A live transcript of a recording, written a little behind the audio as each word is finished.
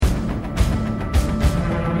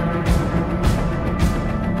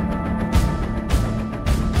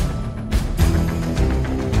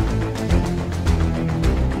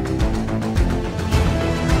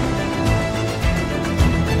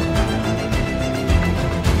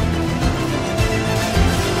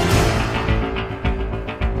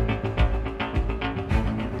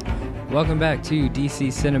Welcome back to DC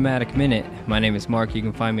Cinematic Minute. My name is Mark. You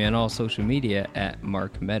can find me on all social media at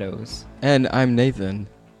Mark Meadows. And I'm Nathan.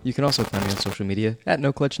 You can also find me on social media at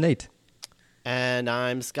NoClutchNate. And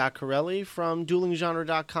I'm Scott Corelli from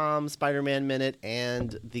DuelingGenre.com, Spider-Man Minute,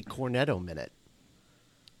 and the Cornetto Minute.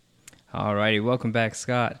 Alrighty, welcome back,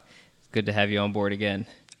 Scott. It's good to have you on board again.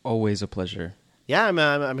 Always a pleasure. Yeah,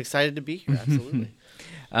 I'm excited to be here, absolutely.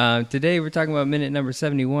 Today we're talking about minute number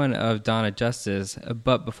 71 of Dawn of Justice.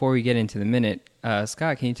 But before we get into the minute,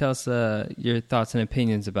 Scott, can you tell us your thoughts and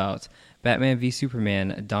opinions about Batman v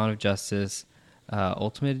Superman, Dawn of Justice,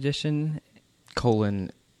 Ultimate Edition, or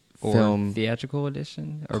film theatrical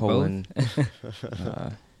edition, or both?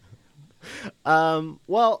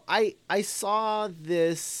 Well, I saw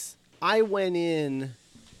this. I went in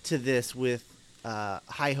to this with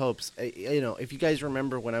high hopes. If you guys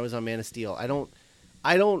remember when I was on Man of Steel,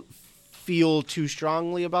 I don't feel too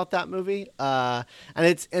strongly about that movie, and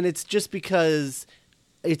it's just because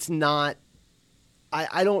it's not.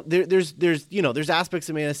 I don't. There's aspects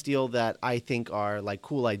of Man of Steel that I think are like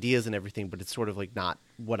cool ideas and everything, but it's sort of like not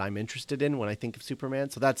what I'm interested in when I think of Superman.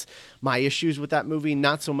 So that's my issues with that movie.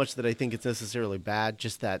 Not so much that I think it's necessarily bad,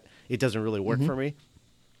 just that it doesn't really work for me.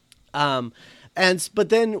 But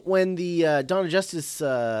then when the Dawn of Justice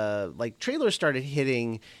trailer started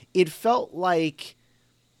hitting, it felt like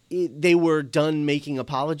they were done making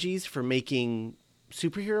apologies for making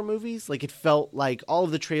superhero movies. Like, it felt like all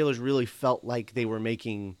of the trailers really felt like they were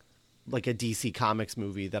making like a DC Comics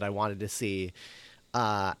movie that I wanted to see.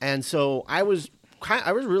 And so I was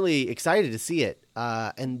really excited to see it.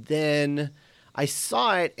 And then I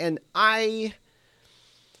saw it, and I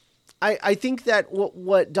think that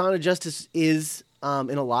what Dawn of Justice is,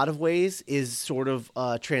 in a lot of ways, is sort of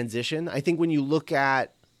a transition. I think when you look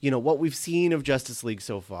at what we've seen of Justice League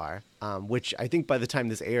so far, which I think by the time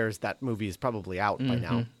this airs, that movie is probably out by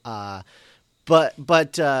now. But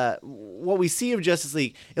what we see of Justice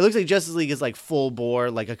League, it looks like Justice League is like full bore,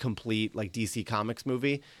 like a complete like DC Comics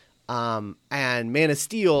movie. And Man of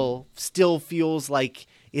Steel still feels like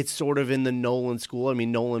it's sort of in the Nolan school. I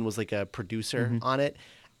mean, Nolan was like a producer on it.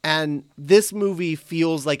 And this movie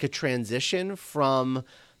feels like a transition from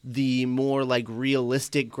the more like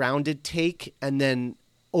realistic, grounded take, and then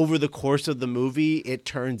over the course of the movie, it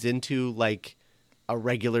turns into like a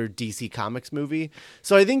regular DC Comics movie.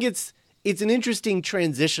 So I think it's an interesting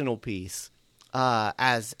transitional piece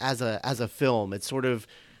as a film. It's sort of,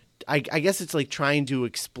 I guess it's like trying to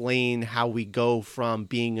explain how we go from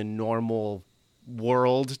being a normal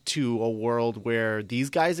world to a world where these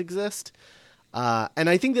guys exist. And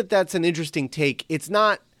I think that that's an interesting take. It's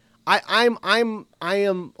not. I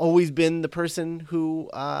am always been the person who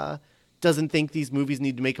doesn't think these movies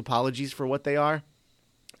need to make apologies for what they are,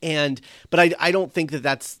 but I don't think that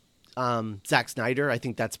that's Zack Snyder. I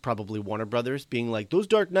think that's probably Warner Brothers being like, those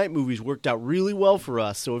Dark Knight movies worked out really well for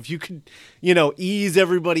us. So if you could, ease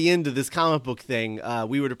everybody into this comic book thing,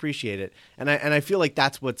 we would appreciate it. And I feel like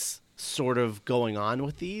that's what's sort of going on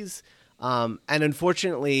with these. And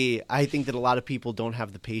unfortunately, I think that a lot of people don't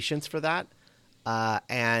have the patience for that.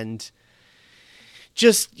 And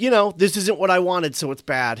just, this isn't what I wanted, so it's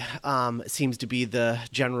bad. Seems to be the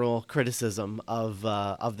general criticism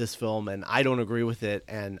of this film, and I don't agree with it.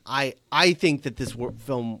 And I think that this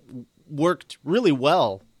film worked really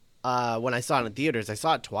well when I saw it in theaters. I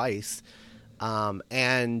saw it twice,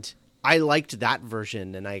 and I liked that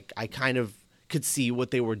version, and I kind of could see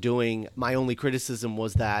what they were doing. My only criticism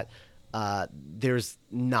was that there's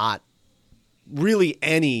not really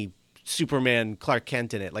any Superman Clark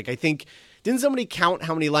Kent in it. Like, I think, didn't somebody count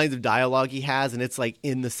how many lines of dialogue he has, and it's like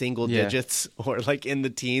in the single digits or like in the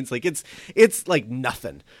teens? Like, it's like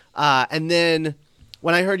nothing. And then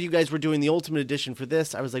when I heard you guys were doing the Ultimate Edition for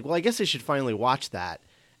this, I was like, well, I guess I should finally watch that.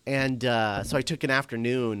 And so I took an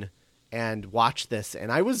afternoon and watched this,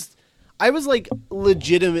 and I was like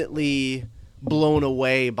legitimately blown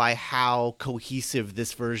away by how cohesive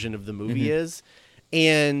this version of the movie is.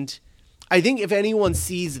 And I think if anyone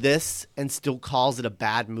sees this and still calls it a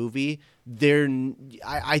bad movie,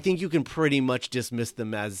 I think you can pretty much dismiss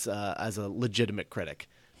them as a legitimate critic,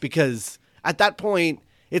 because at that point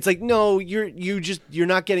it's like, no, you're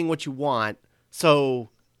not getting what you want.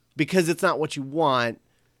 So because it's not what you want,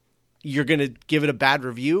 you're going to give it a bad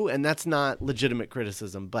review, and that's not legitimate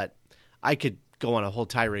criticism. But I could go on a whole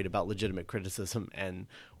tirade about legitimate criticism and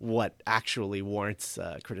what actually warrants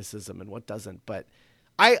criticism and what doesn't. But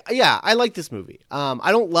I like this movie.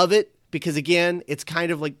 I don't love it because, again, it's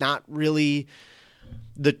kind of like not really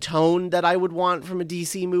the tone that I would want from a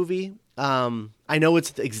DC movie. I know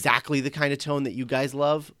it's exactly the kind of tone that you guys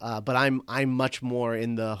love, but I'm much more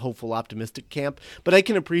in the hopeful, optimistic camp. But I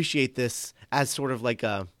can appreciate this as sort of like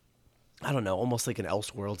a, I don't know, almost like an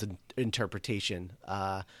Elseworlds interpretation.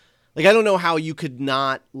 Like, I don't know how you could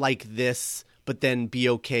not like this, but then be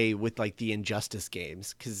okay with like the Injustice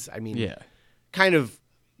games. Because, I mean, kind of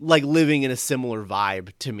like living in a similar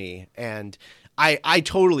vibe to me. And I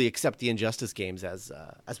totally accept the Injustice games as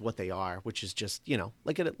what they are, which is just, you know,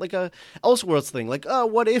 like a Elseworlds thing. Like, oh,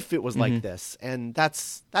 what if it was like this? And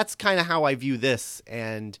that's kind of how I view this.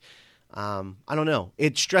 And I don't know.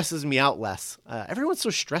 It stresses me out less. Everyone's so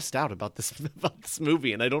stressed out about this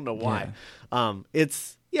movie, and I don't know why.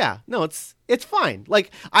 It's fine.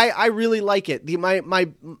 Like, I really like it.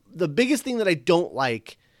 The biggest thing that I don't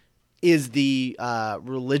like is the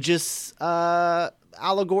religious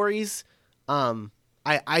allegories.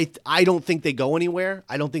 I don't think they go anywhere.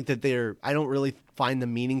 I don't think that I don't really find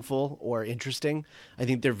them meaningful or interesting. I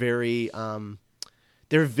think they're very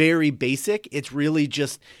basic. It's really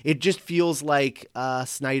it just feels like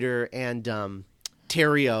Snyder and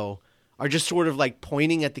Terrio are just sort of like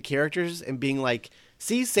pointing at the characters and being like,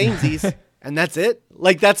 see, samesies. And that's it.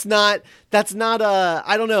 Like, that's not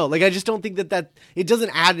I don't know. Like, I just don't think that it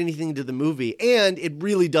doesn't add anything to the movie. And it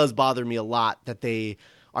really does bother me a lot that they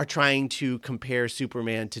are trying to compare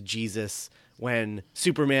Superman to Jesus when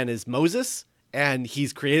Superman is Moses and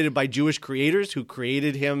he's created by Jewish creators who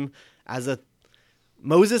created him as a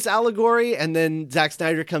Moses allegory. And then Zack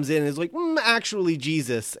Snyder comes in and is like, actually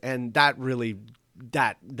Jesus. And that really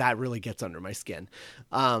gets under my skin.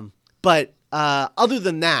 But other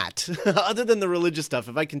than that, other than the religious stuff,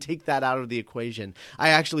 if I can take that out of the equation,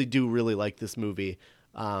 I actually do really like this movie.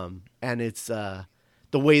 And it's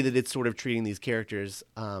the way that it's sort of treating these characters.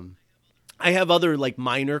 I have other like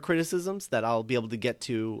minor criticisms that I'll be able to get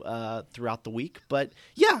to throughout the week. But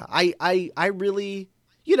yeah, I really,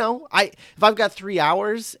 you know, if I've got 3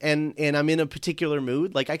 hours and I'm in a particular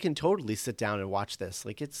mood, like I can totally sit down and watch this.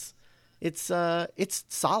 Like it's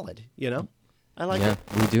solid, you know? I like it.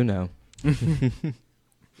 Yeah, we do know.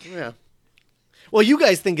 Yeah. Well, you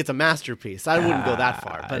guys think it's a masterpiece. I wouldn't go that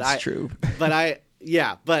far, but it's true. But I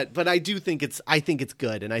do think I think it's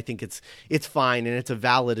good, and I think it's fine, and it's a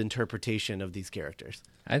valid interpretation of these characters.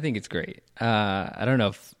 I think it's great. I don't know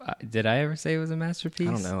if did I ever say it was a masterpiece?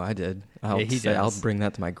 I don't know. I did. Yeah, I'll bring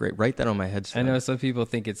that to my grave. Write that on my headstone. I know some people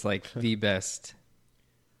think it's like the best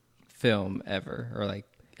film ever, or like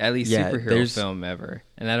at least superhero film ever.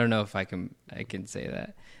 And I don't know if I can say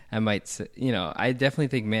that. I might say, you know, I definitely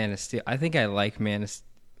think Man of Steel. I think I like Man of.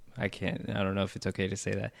 I don't know if it's okay to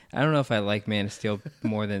say that. I don't know if I like Man of Steel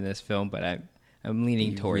more than this film, but I'm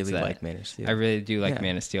leaning towards really that. Like Man of Steel. I really do like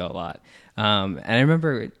Man of Steel a lot. And I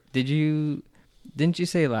remember, didn't you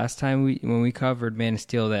say last time when we covered Man of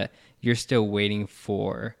Steel that you're still waiting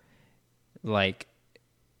for, like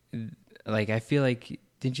I feel like,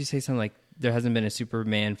 didn't you say something like there hasn't been a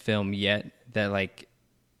Superman film yet that like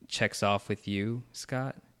checks off with you,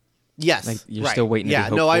 Scott? Yes, like you're still waiting. To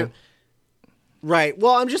be hopeful? Right.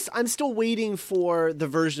 Well, I'm still waiting for the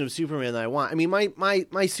version of Superman that I want. I mean,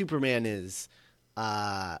 my Superman is,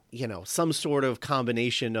 you know, some sort of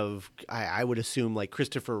combination of, I would assume, like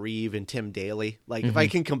Christopher Reeve and Tim Daly. Like, if I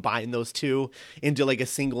can combine those two into like a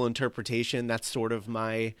single interpretation, that's sort of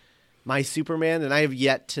my Superman. And I have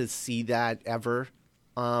yet to see that ever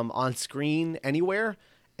on screen anywhere.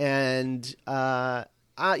 And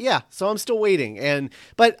yeah, so I'm still waiting.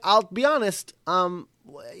 But I'll be honest.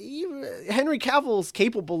 Henry Cavill's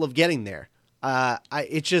capable of getting there. I'll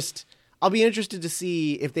be interested to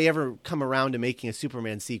see if they ever come around to making a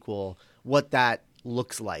Superman sequel, what that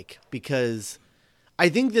looks like, because I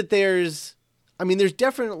think that there's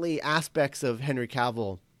definitely aspects of Henry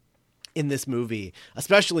Cavill in this movie,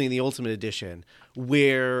 especially in the Ultimate Edition,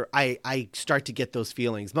 where I start to get those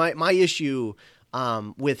feelings. My issue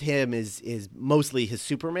with him is mostly his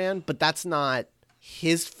Superman, but that's not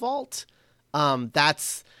his fault.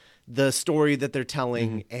 That's the story that they're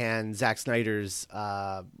telling, and Zack Snyder's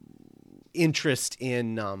interest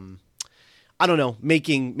in, I don't know,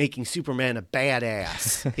 making Superman a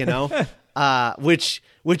badass, you know, which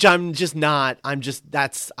I'm just not. I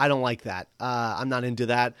don't like that. I'm not into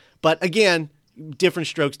that. But again, different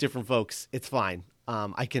strokes, different folks. It's fine.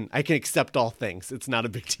 I can accept all things. It's not a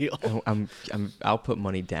big deal. I'll put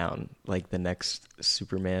money down. Like the next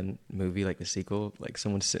Superman movie, like the sequel, like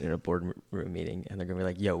someone's sitting in a boardroom meeting and they're gonna be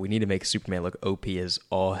like, "Yo, we need to make Superman look OP as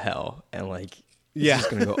all hell," and like, he's just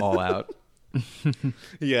gonna go all out.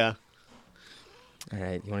 Yeah. All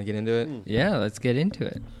right, you want to get into it? Yeah, let's get into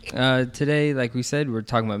it. Today, like we said, we're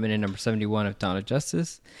talking about minute number 71 of Dawn of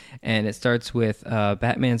Justice, and it starts with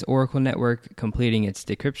Batman's Oracle network completing its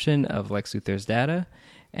decryption of Lex Luthor's data,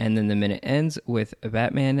 and then the minute ends with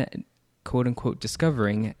Batman, quote-unquote,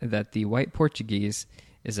 discovering that the White Portuguese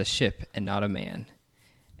is a ship and not a man.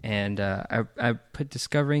 And I put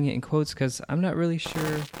discovering in quotes because I'm not really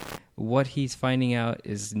sure what he's finding out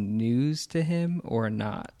is news to him or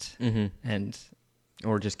not. Mm-hmm. And...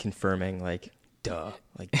 Or just confirming, like, duh,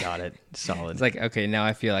 like, got it, solid. It's like, okay, now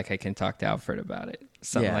I feel like I can talk to Alfred about it.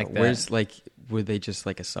 Something like that. Where's, like, were they just,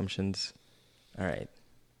 like, assumptions? All right.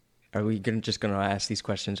 Are we just going to ask these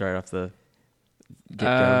questions right off the get-go,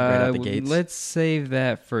 right out the gates? Let's save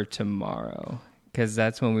that for tomorrow, because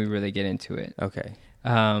that's when we really get into it. Okay.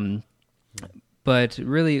 But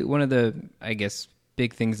really, one of the, I guess,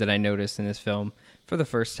 big things that I noticed in this film, for the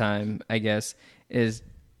first time, I guess, is...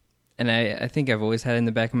 And I think I've always had it in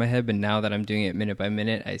the back of my head, but now that I'm doing it minute by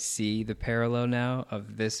minute, I see the parallel now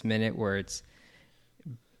of this minute where it's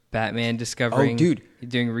Batman discovering,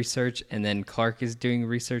 doing research, and then Clark is doing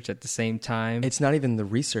research at the same time. It's not even the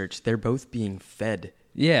research. They're both being fed.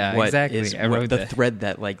 Yeah, exactly. I wrote the thread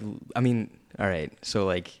that, like, I mean, all right. So,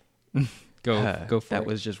 like, go for it. That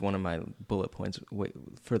was just one of my bullet points way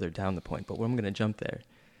further down the point, but I'm going to jump there.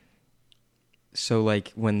 So,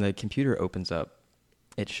 like, when the computer opens up,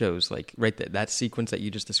 it shows, like, right that sequence that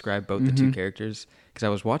you just described, both the two characters, because I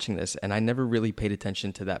was watching this, and I never really paid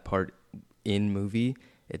attention to that part in movie.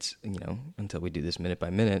 It's, until we do this minute by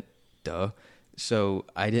minute, duh. So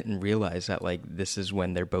I didn't realize that, like, this is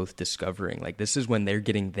when they're both discovering, like, this is when they're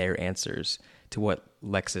getting their answers to what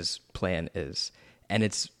Lex's plan is. And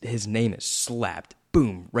his name is slapped,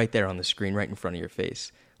 boom, right there on the screen, right in front of your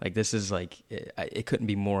face. Like, this is, like, it couldn't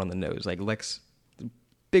be more on the nose. Like,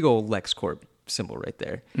 big old LexCorp symbol right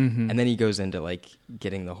there. Mm-hmm. And then he goes into, like,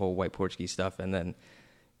 getting the whole White Portuguese stuff, and then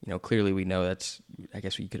clearly we know that's, I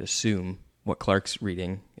guess we could assume what Clark's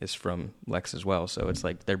reading is from Lex as well. So it's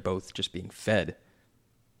like they're both just being fed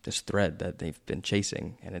this thread that they've been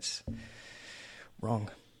chasing, and it's wrong.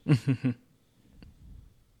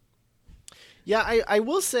 Yeah, I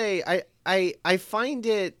will say I find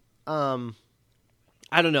it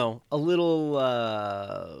I don't know, a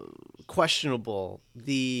little questionable.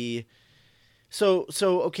 So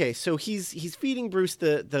he's feeding Bruce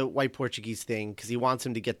the White Portuguese thing because he wants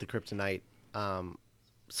him to get the kryptonite,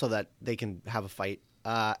 so that they can have a fight.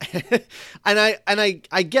 And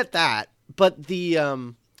I get that, but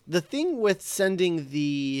the thing with sending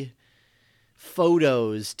the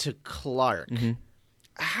photos to Clark,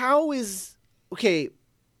 how is okay?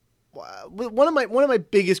 One of my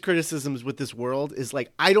biggest criticisms with this world is,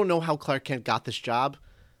 like, I don't know how Clark Kent got this job.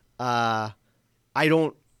 I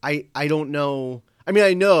don't know. I mean,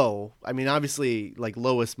 I know. I mean, obviously, like,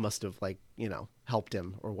 Lois must have, like, helped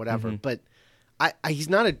him or whatever. But he's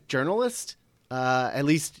not a journalist. At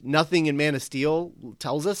least nothing in Man of Steel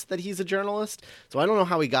tells us that he's a journalist. So I don't know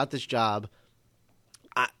how he got this job.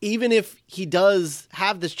 Even if he does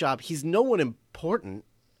have this job, he's no one important.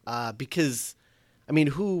 Because, I mean,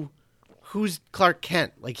 who's Clark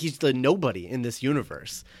Kent? Like, he's the nobody in this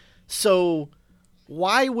universe. So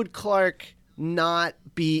why would Clark not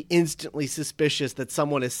be instantly suspicious that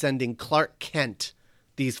someone is sending Clark Kent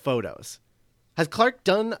these photos? Has Clark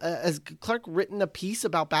written a piece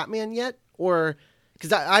about Batman yet? Or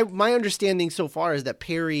because my understanding so far is that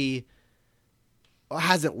Perry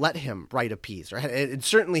hasn't let him write a piece, or it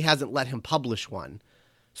certainly hasn't let him publish one.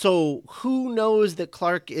 So who knows that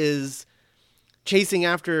Clark is chasing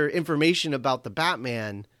after information about the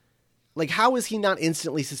Batman? Like, how is he not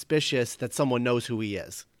instantly suspicious that someone knows who he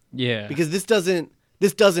is? Yeah, because this doesn't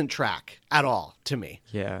track at all to me.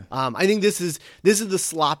 Yeah, I think this is the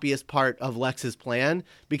sloppiest part of Lex's plan,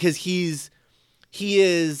 because he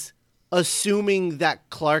is assuming that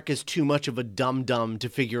Clark is too much of a dum-dum to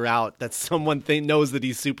figure out that someone knows that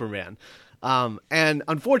he's Superman. And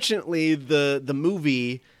unfortunately, the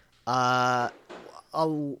movie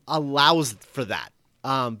allows for that,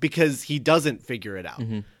 because he doesn't figure it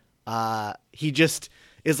out. He just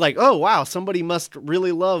is like, oh wow, somebody must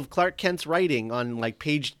really love Clark Kent's writing on, like,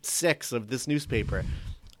 page 6 of this newspaper.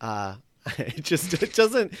 It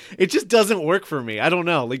just doesn't work for me. I don't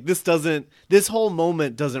know. Like, this whole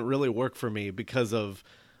moment doesn't really work for me because of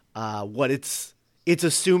what it's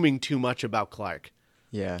assuming too much about Clark.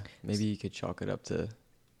 Yeah, maybe you could chalk it up to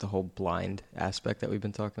the whole blind aspect that we've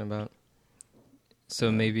been talking about.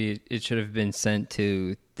 So maybe it should have been sent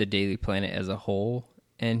to the Daily Planet as a whole,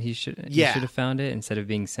 and he should have found it instead of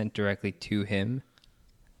being sent directly to him.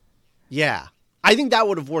 Yeah, I think that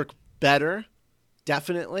would have worked better,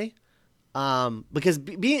 definitely. Because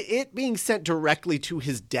it being sent directly to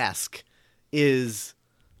his desk is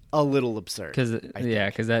a little absurd.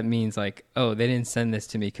 Because that means like, oh, they didn't send this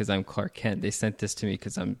to me because I'm Clark Kent. They sent this to me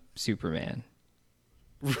because I'm Superman.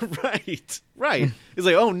 Right. It's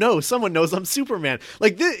like, oh no, someone knows I'm Superman.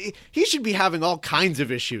 Like he should be having all kinds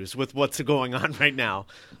of issues with what's going on right now.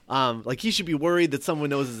 Like he should be worried that someone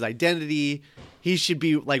knows his identity. He should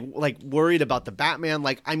be like worried about the Batman.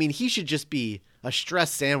 Like, I mean, he should just be a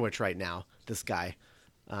stress sandwich right now, this guy.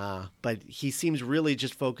 But he seems really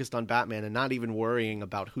just focused on Batman and not even worrying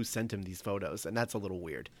about who sent him these photos. And that's a little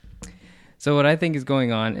weird. So what I think is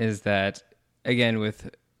going on is that, again, with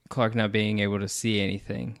Clark not being able to see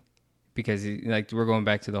anything, because we're going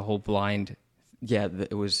back to the whole blind. Yeah,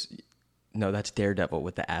 that's Daredevil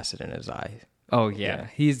with the acid in his eye. Oh yeah.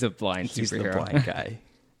 He's the blind superhero. He's the blind guy.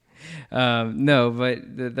 No, but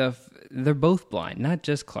they're both blind, not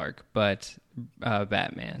just Clark, but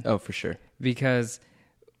Batman. Oh, for sure. Because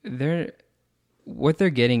what they're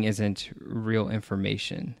getting isn't real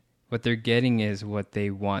information. What they're getting is what they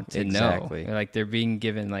want to know. Like they're being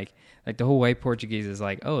given like the whole white Portuguese is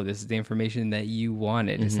like, oh, this is the information that you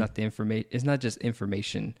wanted. Mm-hmm. It's not the information. It's not just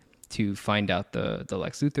information to find out the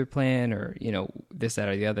Lex Luthor plan or this, that,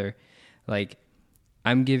 or the other. Like,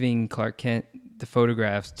 I'm giving Clark Kent the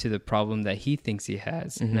photographs to the problem that he thinks he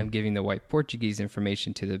has, and I'm giving the white Portuguese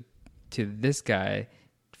information to this guy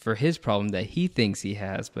for his problem that he thinks he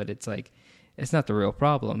has. But it's like, it's not the real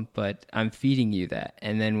problem, but I'm feeding you that.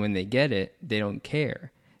 And then when they get it, they don't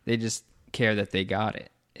care. They just care that they got it,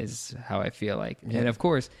 is how I feel like. Yeah. And of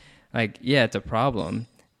course, like, yeah, it's a problem,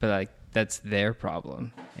 but like, that's their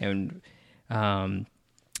problem. And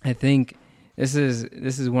I think this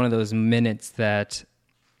is one of those minutes that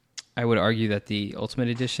I would argue that the Ultimate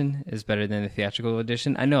Edition is better than the theatrical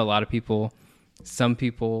edition. I know a lot of some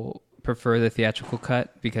people prefer the theatrical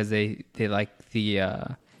cut because they like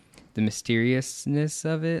the mysteriousness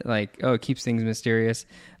of it. Like, oh, it keeps things mysterious.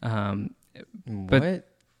 But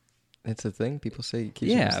that's a thing people say. It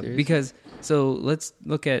keeps it mysterious? Because so let's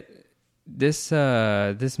look at this.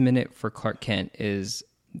 This minute for Clark Kent is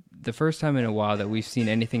the first time in a while that we've seen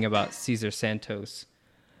anything about Cesar Santos.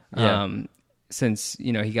 Since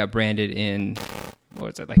he got branded in,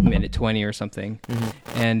 what was it, like minute 20 or something,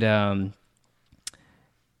 and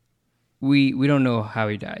we don't know how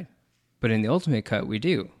he died, but in the Ultimate Cut we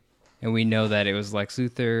do, and we know that it was Lex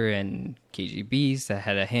Luthor and KG Beast that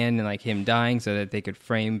had a hand in like him dying, so that they could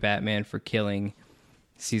frame Batman for killing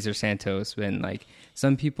Cesar Santos. And like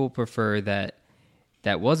some people prefer that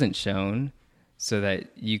wasn't shown, so that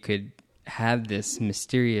you could have this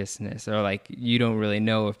mysteriousness, or like you don't really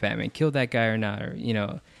know if Batman killed that guy or not,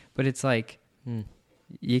 or but it's like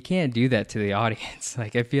you can't do that to the audience.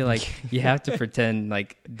 Like, I feel like you have to pretend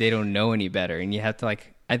like they don't know any better, and you have to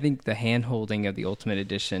like, I think the hand holding of the Ultimate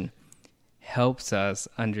Edition helps us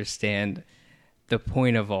understand the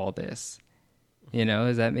point of all this.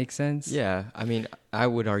 Does that make sense? Yeah, I mean, I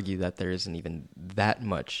would argue that there isn't even that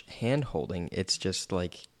much hand holding. It's just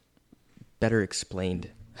like better explained,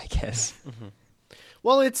 I guess.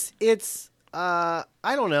 Well, it's I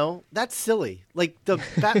don't know. That's silly. Like the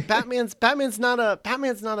Batman's not a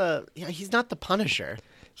he's not the Punisher.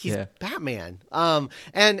 He's Batman.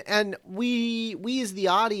 And we as the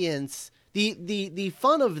audience, the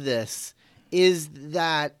fun of this is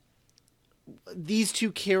that these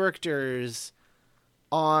two characters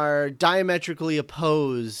are diametrically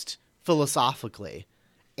opposed philosophically,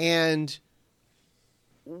 and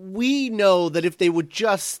we know that if they would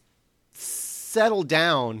just settle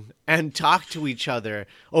down and talk to each other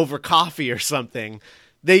over coffee or something,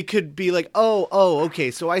 they could be like, oh,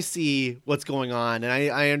 okay, so I see what's going on,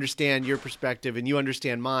 and I understand your perspective, and you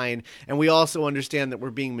understand mine, and we also understand that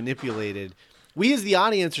we're being manipulated. We as the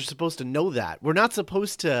audience are supposed to know that. We're not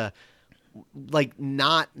supposed to like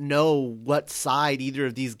not know what side either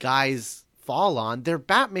of these guys fall on. They're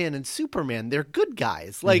Batman and Superman. They're good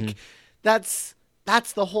guys. Like that's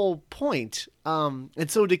the whole point. And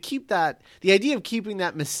so to keep the idea of keeping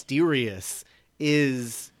that mysterious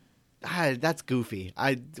is that's goofy.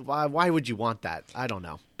 Why would you want that? I don't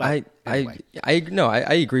know. But anyway. I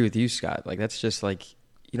agree with you, Scott. Like, that's just like,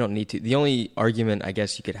 you don't need to. The only argument I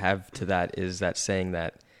guess you could have to that is that saying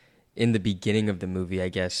that in the beginning of the movie, I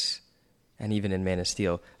guess, and even in Man of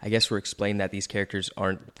Steel, I guess we're explaining that these characters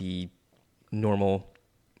aren't the normal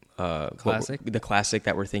classic, the classic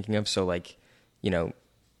that we're thinking of. So like,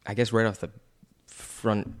 I guess right off the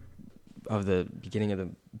front of the beginning of the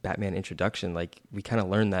Batman introduction, like, we kind of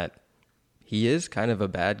learn that he is kind of a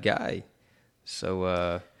bad guy.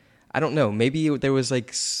 So I don't know. Maybe there was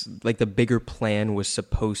like the bigger plan was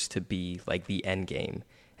supposed to be like the end game,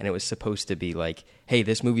 and it was supposed to be like, hey,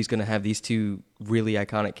 this movie's going to have these two really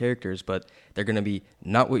iconic characters, but they're going to be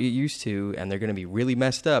not what you're used to, and they're going to be really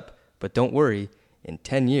messed up, but don't worry, in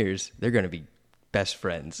 10 years, they're going to be best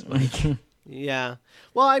friends. Like, Yeah.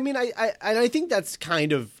 Well, I mean, I think that's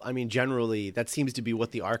kind of, I mean, generally, that seems to be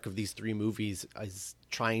what the arc of these three movies is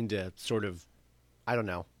trying to sort of, I don't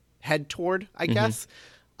know, head toward, I guess.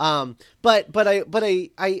 But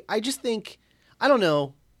I just think, I don't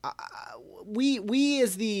know, we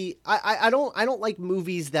as the, I don't like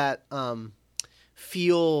movies that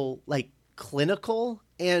feel like clinical,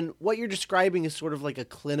 and what you're describing is sort of like a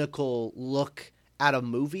clinical look at a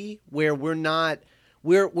movie where we're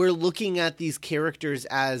looking at these characters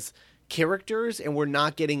as characters, and we're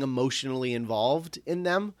not getting emotionally involved in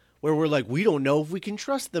them, where we're like, we don't know if we can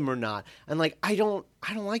trust them or not. And like, I don't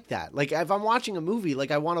like that. Like, if I'm watching a movie,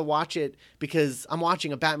 like, I want to watch it because I'm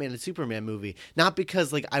watching a Batman and Superman movie, not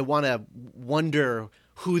because like I want to wonder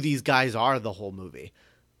who these guys are the whole movie.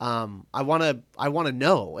 I want to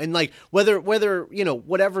know. And like, whether, you know,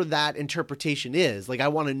 whatever that interpretation is, like, I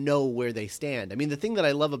want to know where they stand. I mean, the thing that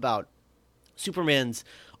I love about Superman's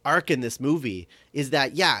arc in this movie is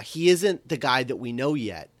that, yeah, he isn't the guy that we know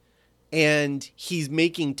yet, and he's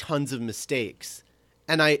making tons of mistakes.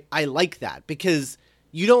 And I like that, because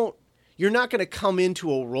you're not going to come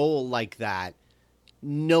into a role like that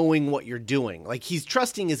knowing what you're doing. Like, he's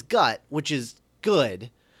trusting his gut, which is good,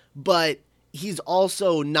 but he's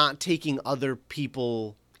also not taking other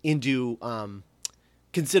people into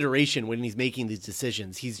consideration when he's making these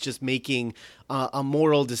decisions. He's just making a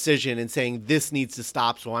moral decision and saying, this needs to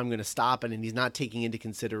stop, so I'm going to stop it. And he's not taking into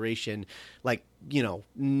consideration, like, you know,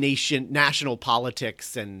 national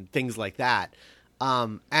politics and things like that.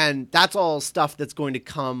 And that's all stuff that's going to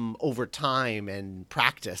come over time and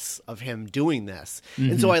practice of him doing this.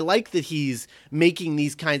 And so I like that he's making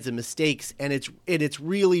these kinds of mistakes, and it's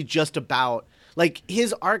really just about, like,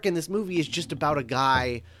 his arc in this movie is just about a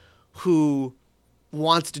guy who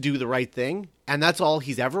wants to do the right thing, and that's all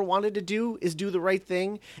he's ever wanted to do, is do the right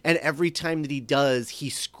thing. And every time that he does, he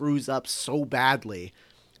screws up so badly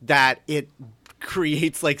that it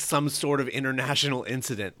creates like some sort of international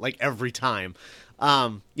incident, like, every time.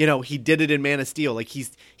 You know, he did it in Man of Steel. Like,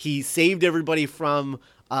 he saved everybody from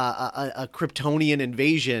a Kryptonian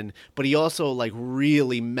invasion, but he also like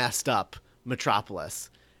really messed up Metropolis.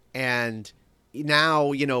 And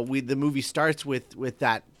now, you know, the movie starts with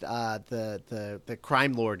that the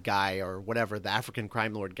crime lord guy, or whatever, the African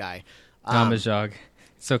crime lord guy, Damajog.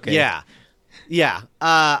 It's okay. Yeah.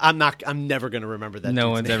 I'm never gonna remember that. No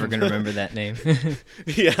dude's one's name. ever gonna remember that name.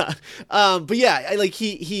 Yeah. But yeah, like,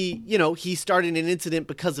 he you know, he started an incident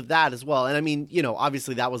because of that as well. And I mean, you know,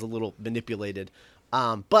 obviously that was a little manipulated.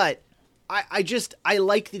 But I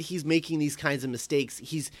like that he's making these kinds of mistakes.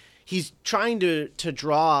 He's trying to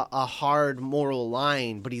draw a hard moral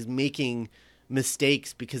line, but he's making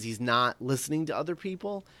mistakes because he's not listening to other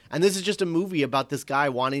people. And this is just a movie about this guy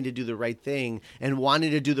wanting to do the right thing, and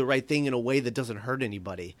wanting to do the right thing in a way that doesn't hurt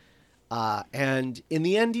anybody. And in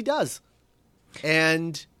the end, he does.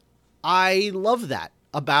 And I love that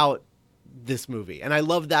about this movie. And I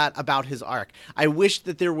love that about his arc. I wish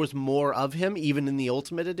that there was more of him, even in the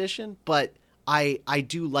Ultimate Edition, but I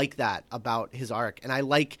do like that about his arc, and I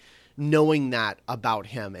like knowing that about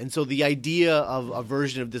him. And so the idea of a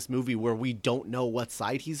version of this movie where we don't know what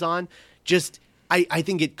side he's on, just, I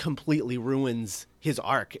think it completely ruins his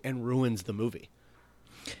arc and ruins the movie.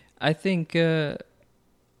 I think where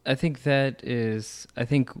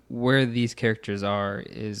these characters are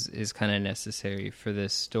is kind of necessary for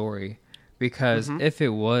this story. Because if it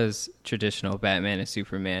was traditional Batman and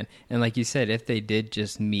Superman, and like you said, if they did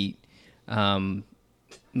just meet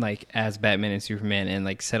like as Batman and Superman and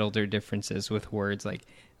like settle their differences with words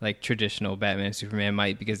like traditional Batman and Superman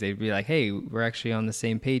might, because they'd be like, hey, we're actually on the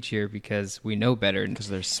same page here because we know better. Because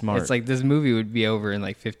they're smart. It's like this movie would be over in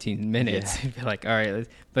like 15 minutes. Yeah. You'd be like, all right.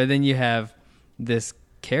 But then you have this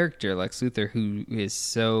character, Lex Luthor, who is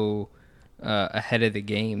so ahead of the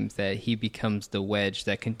game that he becomes the wedge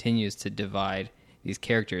that continues to divide these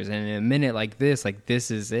characters. And in a minute like this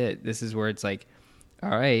is it. This is where it's like, all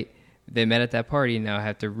right, they met at that party. Now I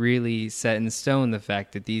have to really set in stone the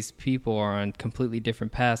fact that these people are on completely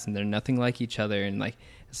different paths and they're nothing like each other. And like,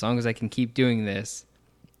 as long as I can keep doing this,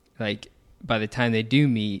 like, by the time they do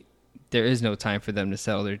meet, there is no time for them to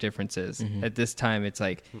settle their differences. At this time, it's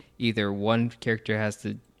like either one character has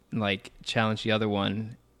to like challenge the other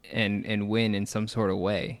one and win in some sort of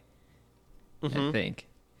way. I think.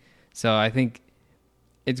 So I think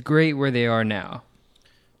it's great where they are now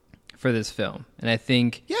for this film. And I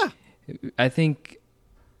think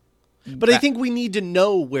But I think we need to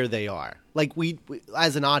know where they are. Like we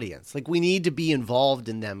as an audience, like we need to be involved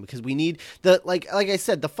in them because we need like I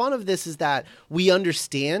said, the fun of this is that we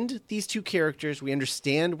understand these two characters, we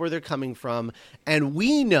understand where they're coming from, and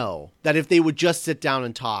we know that if they would just sit down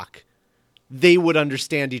and talk, they would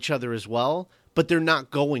understand each other as well, but they're not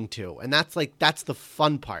going to. And that's the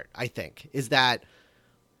fun part, I think, is that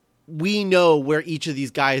we know where each of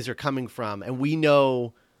these guys are coming from and we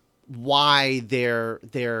know why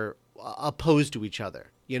they're opposed to each other,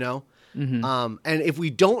 you know? Mm-hmm. And if we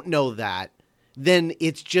don't know that, then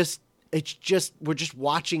it's just we're just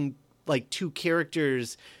watching like two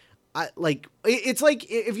characters. It's like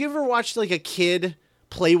if you ever watched like a kid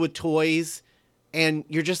play with toys and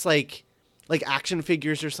you're just like action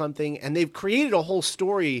figures or something, and they've created a whole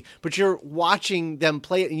story, but you're watching them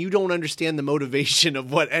play it and you don't understand the motivation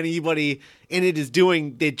of what anybody in it is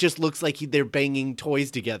doing. It just looks like they're banging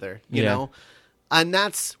toys together, you know? And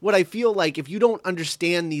that's what I feel like. If you don't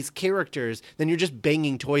understand these characters, then you're just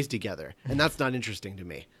banging toys together. And that's not interesting to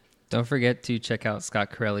me. Don't forget to check out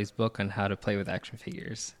Scott Corelli's book on how to play with action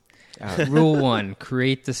figures. Rule 1,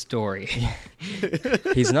 create the story.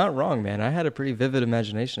 He's not wrong, man. I had a pretty vivid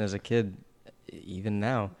imagination as a kid, even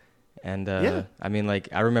now. And I mean, like,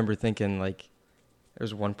 I remember thinking, like, there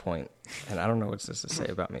was one point, and I don't know what's this to say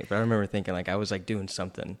about me, but I remember thinking, like, I was, like, doing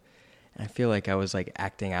something. And I feel like I was, like,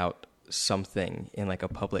 acting out something in like a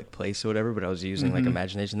public place or whatever, but I was using like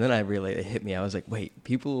imagination. Then I realized, it hit me. I was like, wait,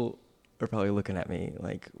 people are probably looking at me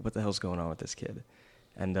like, what the hell's going on with this kid?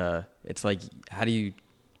 And it's like, how do you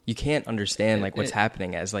can't understand like what's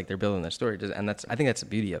happening as like they're building their story. And I think that's the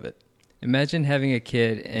beauty of it. Imagine having a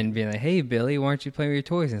kid and being like, hey Billy, why aren't you playing with your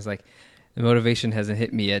toys? And it's like, the motivation hasn't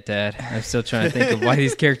hit me yet, Dad. I'm still trying to think of why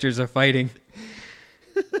these characters are fighting.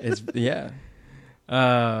 It's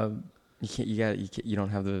You don't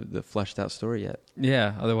have the fleshed out story yet.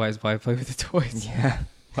 Yeah, otherwise why play with the toys? Yeah,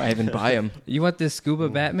 why even buy them? You want this scuba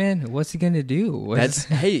Batman? What's he gonna do?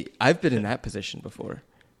 Hey, I've been in that position before.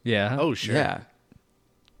 Yeah. Oh sure.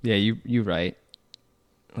 Yeah, you right.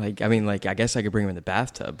 Like, I mean, like, I guess I could bring him in the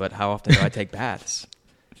bathtub, but how often do I take baths?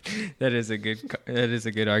 That is a good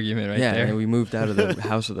argument right there. Yeah, and we moved out of the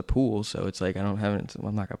house with a pool, so it's like I'm not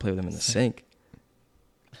gonna play with him in the sink.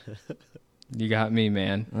 You got me,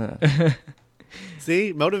 man.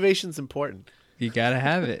 See, motivation's important. You gotta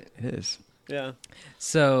have it. It is. Yeah.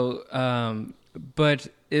 So, but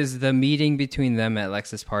is the meeting between them at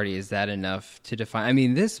Lex's party, is that enough to define? I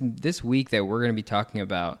mean, this week that we're going to be talking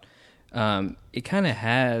about, it kind of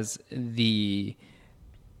has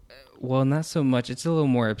well, not so much. It's a little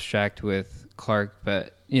more abstract with Clark,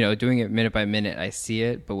 but doing it minute by minute, I see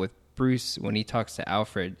it. But with Bruce, when he talks to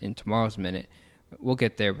Alfred in Tomorrow's Minute, we'll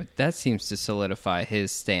get there, but that seems to solidify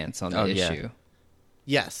his stance on the issue.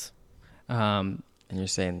 Yes. And you're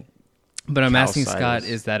saying, but I'm asking Scott,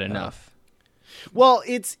 is that enough? Well,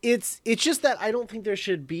 it's just that I don't think there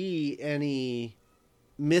should be any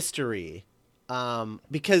mystery,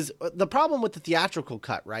 because the problem with the theatrical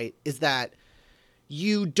cut, right, is that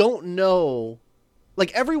you don't know.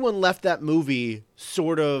 Like, everyone left that movie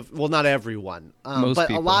sort of, well, not everyone, but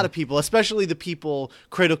people. A lot of people, especially the people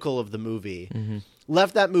critical of the movie,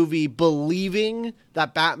 left that movie believing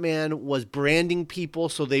that Batman was branding people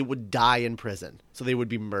so they would die in prison, so they would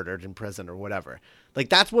be murdered in prison or whatever. Like,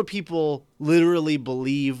 that's what people literally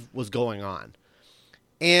believe was going on.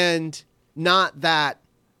 And not that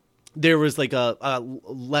there was like a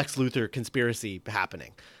Lex Luthor conspiracy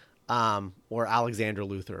happening, or Alexander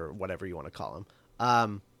Luthor or whatever you want to call him.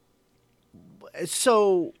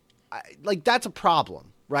 So that's a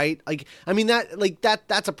problem, right? Like, I mean,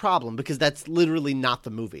 that's a problem because that's literally not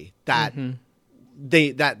the movie that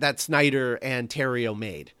that Snyder and Terrio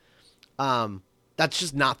made. That's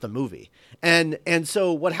just not the movie. And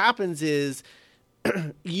so what happens is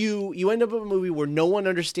you end up with a movie where no one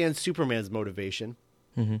understands Superman's motivation.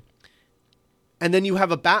 Mm-hmm. And then you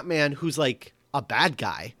have a Batman who's like a bad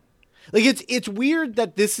guy. Like, it's weird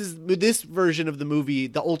that this version of the movie,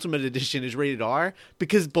 the Ultimate Edition, is rated R,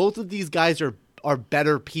 because both of these guys are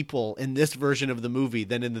better people in this version of the movie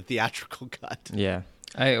than in the theatrical cut. Yeah,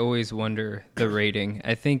 I always wonder the rating.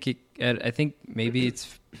 I think maybe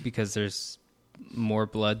it's because there's more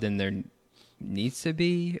blood than there needs to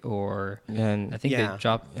be, or I think they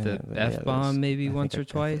dropped the F-bomb maybe once or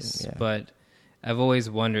twice. But I've always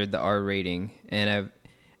wondered the R rating, and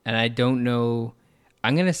I don't know.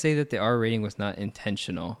 I'm going to say that the R rating was not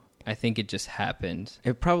intentional. I think it just happened.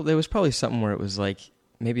 There was probably something where it was like,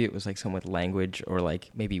 maybe it was like something with language, or like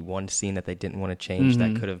maybe one scene that they didn't want to change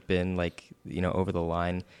that could have been like, over the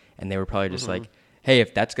line. And they were probably just like, hey,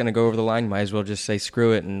 if that's going to go over the line, might as well just say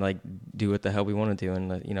screw it and like do what the hell we want to do,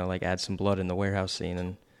 and you know, like add some blood in the warehouse scene,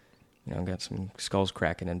 and you know, got some skulls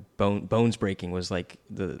cracking and bones breaking was like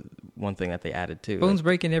the one thing that they added too. Bones like,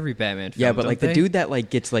 breaking every Batman film. yeah, but don't like they? the dude that like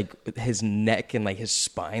gets like his neck and like his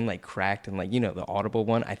spine like cracked and like, you know, the audible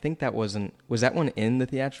one. I think that was that one in the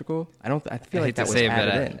theatrical? I feel like that was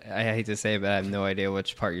added in. I hate to say it, but I have no idea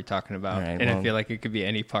which part you're talking about, All right, and I well- feel like it could be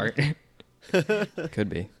any part. Could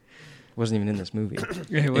be. Wasn't even in this movie.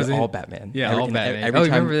 It wasn't- all Batman. Yeah, all Batman. Every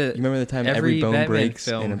time, you remember the time every bone Batman breaks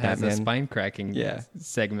film in a has Batman a spine cracking Yeah.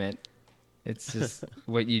 segment. It's just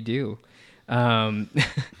what you do.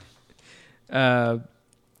 But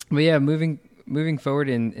yeah, moving forward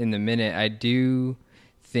in the minute, I do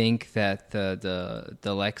think that the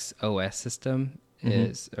Lex OS system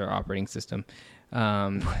is or operating system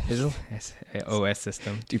is OS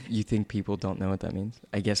system. Do you think people don't know what that means?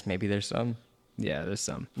 I guess maybe there's some. Yeah, there's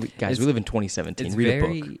some. Guys, we live in 2017. it's Read a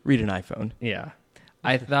very- book. Read an iPhone. Yeah.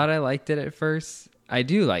 I thought I liked it at first. I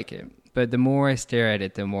do like it. But the more I stare at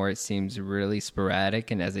it, the more it seems really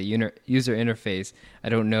sporadic. And as a user interface, I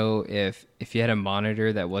don't know if you had a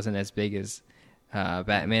monitor that wasn't as big as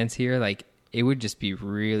Batman's here, like it would just be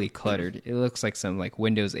really cluttered. It looks like some like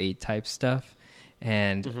Windows 8 type stuff.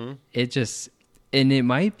 And it just, and it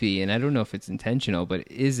might be, and I don't know if it's intentional, but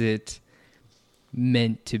is it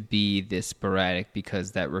meant to be this sporadic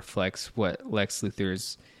because that reflects what Lex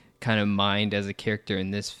Luthor's kind of mind as a character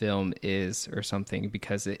in this film is, or something,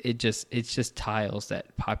 because it's just tiles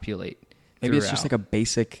that populate Maybe it's just like throughout. a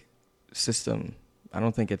basic system. I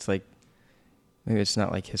don't think it's like, maybe it's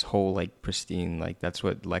not like his whole like pristine, like that's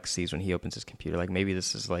what Lex sees when he opens his computer. Like maybe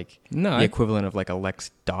this is like No, the equivalent of like a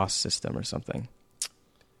Lex DOS system or something.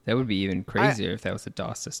 that would be even crazier if that was a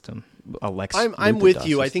DOS system. A Lex. I'm Luthor with DOS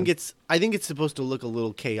you. system. I think it's supposed to look a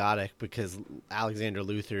little chaotic because Alexander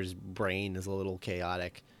Luthor's brain is a little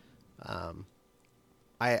chaotic.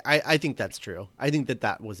 I think that's true. I think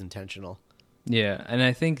that was intentional. Yeah, and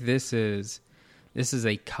I think this is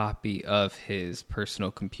a copy of his personal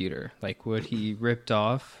computer, like what he ripped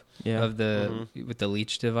off Yeah. of the with the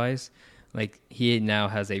leech device. Like he now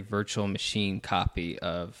has a virtual machine copy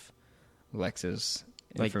of Lex's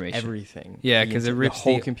like information. everything. Yeah, The 'cause it the rips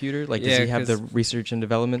whole the- computer. Like, Yeah, does he have the 'cause- research and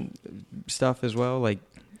development stuff as well? Like,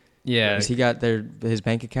 Yeah, has he got his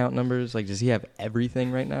bank account numbers? Like, does he have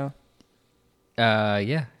everything right now?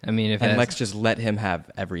 yeah. I mean, if And that's, Lex just let him have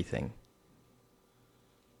everything,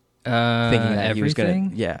 thinking that everything, he was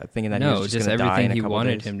gonna, thinking that he no, was just gonna die in everything a he couple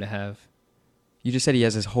wanted days. him to have. You just said he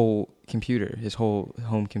has his whole computer, his whole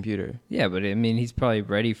home computer. Yeah, but I mean, he's probably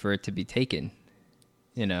ready for it to be taken.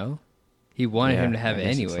 You know, he wanted Yeah, him to have I it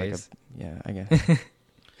guess it's like anyways. I guess.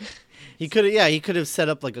 He could have set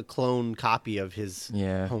up like a clone copy of his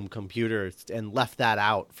Yeah. home computer and left that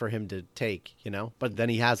out for him to take, you know? But then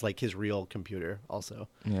he has like his real computer also.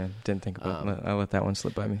 Yeah, didn't think about it. I'll let that one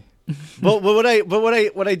slip by me. But what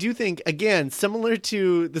I do think, again, similar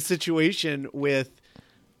to the situation with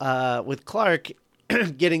Clark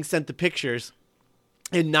getting sent the pictures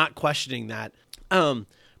and not questioning that,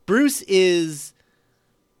 Bruce is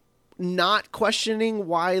not questioning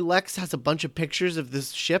why Lex has a bunch of pictures of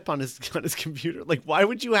this ship on his computer. Like, why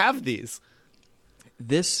would you have these?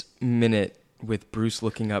 This minute with Bruce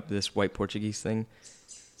looking up this white Portuguese thing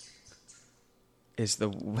is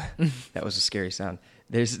that was a scary sound.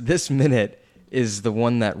 This minute is the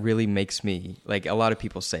one that really makes me, like, a lot of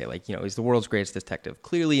people say, like, you know, he's the world's greatest detective.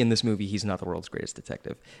 Clearly in this movie he's not the world's greatest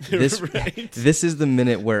detective. This Right. This is the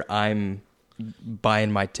minute where I'm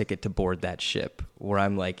buying my ticket to board that ship, where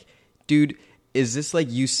I'm like, dude, is this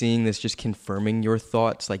like you seeing this just confirming your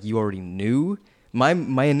thoughts like you already knew? My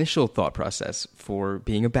initial thought process for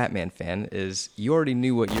being a Batman fan is you already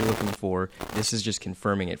knew what you're looking for. This is just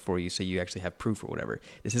confirming it for you so you actually have proof or whatever.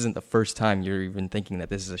 This isn't the first time you're even thinking that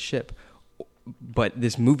this is a ship. But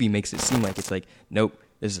this movie makes it seem like it's like, nope,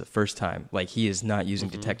 this is the first time. Like, he is not using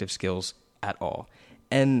detective skills at all.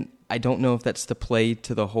 And I don't know if that's to play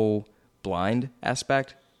to the whole blind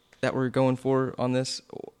aspect that we're going for on this,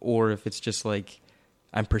 or if it's just like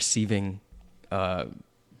I'm perceiving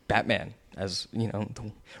Batman as, you know,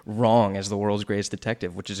 wrong as the world's greatest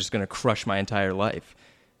detective, which is just going to crush my entire life.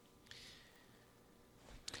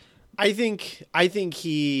 I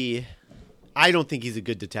don't think he's a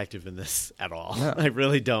good detective in this at all. No. I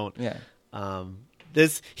really don't. Yeah.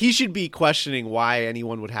 He should be questioning why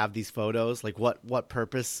anyone would have these photos. Like, what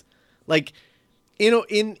purpose? Like, you know,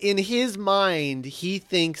 in his mind, he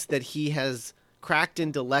thinks that he has cracked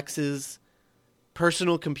into Lex's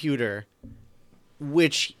personal computer,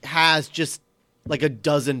 which has just like a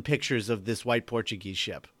dozen pictures of this white Portuguese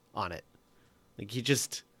ship on it. Like, he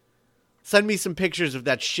just, Send me some pictures of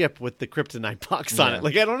that ship with the kryptonite box on Yeah. it.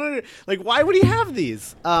 Like, I don't know. Like, why would he have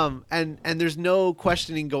these? And there's no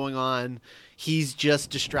questioning going on. He's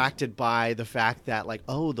just distracted by the fact that, like,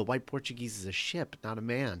 oh, the White Portuguese is a ship, not a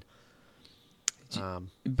man.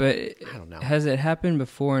 But I don't know. has it happened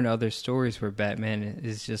before in other stories where Batman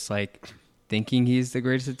is just like thinking he's the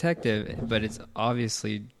greatest detective, but it's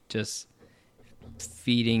obviously just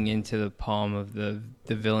feeding into the palm of the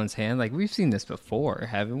villain's hand? Like, we've seen this before,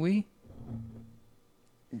 haven't we?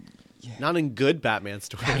 Not in good Batman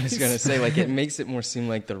stories. I was gonna say, like, it makes it more seem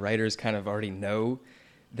like the writers kind of already know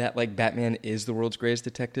that, like, Batman is the world's greatest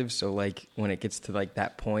detective. So, like, when it gets to, like,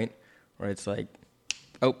 that point where it's like,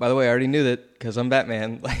 oh, by the way, I already knew that because I'm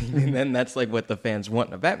Batman. Like, and then that's like what the fans want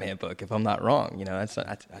in a Batman book. If I'm not wrong, you know, that's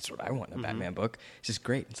what I want in a Batman book. It's just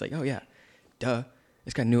great. It's like, oh yeah, duh,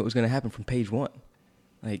 this guy knew it was going to happen from page one.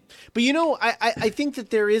 Like, But, you know, I think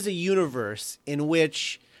that there is a universe in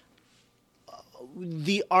which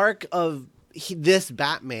the arc of this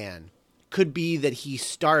Batman could be that he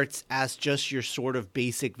starts as just your sort of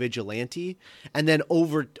basic vigilante, and then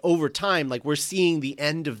over time, like, we're seeing the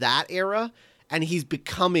end of that era, and he's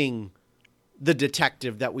becoming the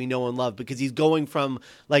detective that we know and love, because he's going from,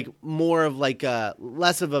 like, more of like a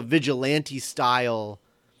less of a vigilante style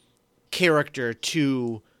character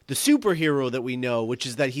to the superhero that we know, which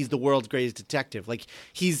is that he's the world's greatest detective. Like,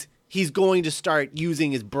 he's going to start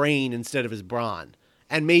using his brain instead of his brawn.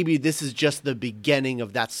 And maybe this is just the beginning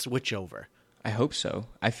of that switchover. I hope so.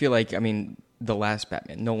 I feel like, I mean, the last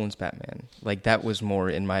Batman, Nolan's Batman, like, that was more,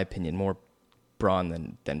 in my opinion, more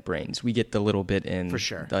brawn than brains. We get the little bit in, For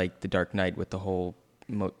sure, like the Dark Knight with the whole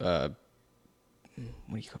what do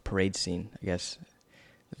you call parade scene, I guess.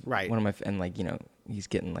 Right. One of my and, like, you know, he's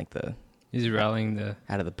getting like the He's rallying the...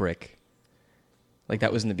 out of the brick. Like,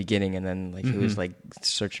 that was in the beginning, and then, like, he was like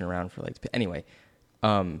searching around for, like, anyway.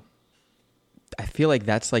 I feel like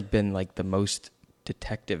that's, like, been, like, the most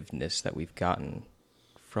detectiveness that we've gotten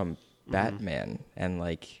from Batman, and,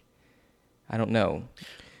 like, I don't know.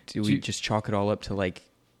 Do we just chalk it all up to, like,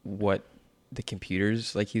 what the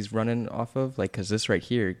computers, like, he's running off of? Like, because this right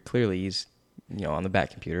here, clearly he's, you know, on the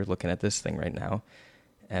Bat computer looking at this thing right now.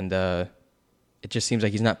 And it just seems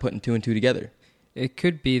like he's not putting two and two together. It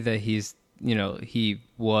could be that he's, you know, he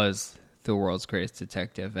was the world's greatest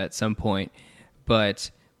detective at some point. But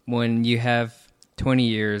when you have 20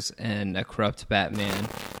 years and a corrupt Batman,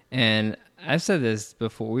 and I've said this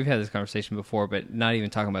before, we've had this conversation before, but not even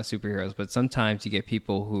talking about superheroes, but sometimes you get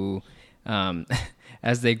people who,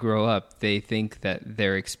 as they grow up, they think that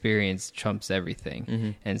their experience trumps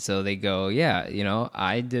everything. And so they go, yeah, you know,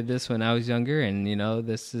 I did this when I was younger, and, you know,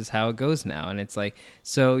 this is how it goes now. And it's like,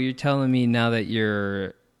 so you're telling me now that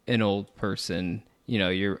you're an old person, you know,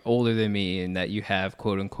 you're older than me, and that you have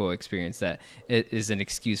quote unquote experience, that it is an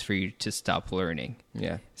excuse for you to stop learning.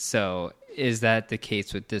 Yeah. So is that the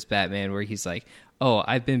case with this Batman, where he's like, oh,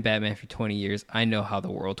 I've been Batman for 20 years. I know how the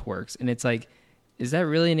world works. And it's like, is that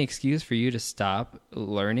really an excuse for you to stop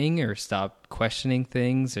learning or stop questioning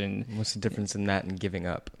things? And What's the difference in that and giving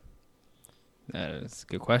up? that's a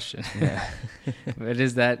good question. Yeah. But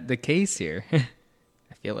is that the case here?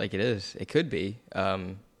 I feel like it is. It could be.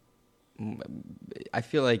 I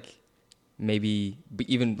feel like maybe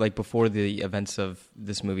even like before the events of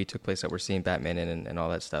this movie took place that we're seeing Batman in and all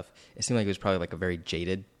that stuff, it seemed like it was probably like a very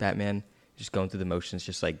jaded Batman, just going through the motions,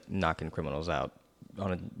 just like knocking criminals out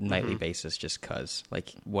on a nightly basis, just cause,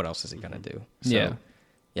 like, what else is he gonna do? So,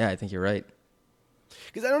 yeah, I think you're right.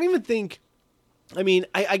 Because I don't even think. I mean,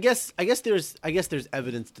 I guess there's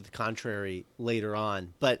evidence to the contrary later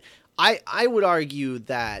on, but I would argue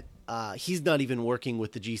that he's not even working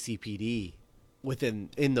with the GCPD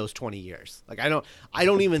in those 20 years. Like, I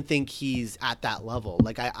don't even think he's at that level.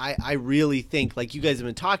 Like, I really think, like you guys have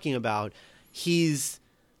been talking about, he's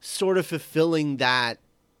sort of fulfilling that,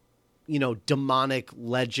 you know, demonic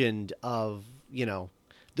legend of, you know,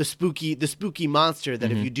 the spooky monster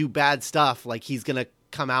that if you do bad stuff, like, he's gonna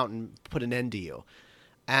come out and put an end to you.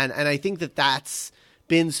 And I think that that's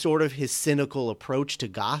been sort of his cynical approach to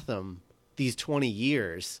Gotham these 20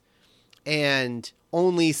 years. And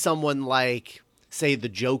only someone like, say, the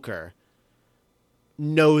Joker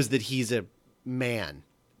knows that he's a man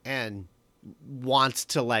and wants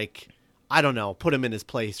to, like, I don't know, put him in his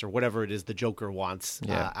place or whatever it is the Joker wants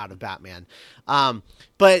out of Batman.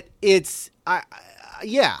 But it's,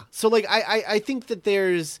 yeah. So, like, I think that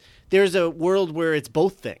there's a world where it's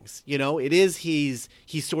both things, you know. It is he's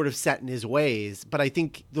sort of set in his ways, but I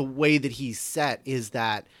think the way that he's set is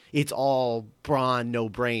that it's all brawn, no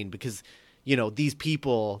brain, because, you know, these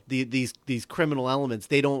people, these criminal elements,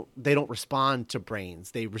 they don't respond to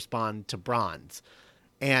brains, they respond to brawns.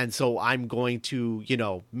 and so I'm going to,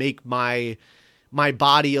 make my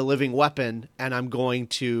body a living weapon, and I'm going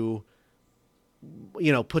to,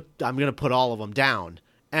 put all of them down.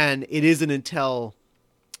 And it isn't until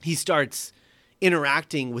he starts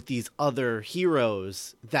interacting with these other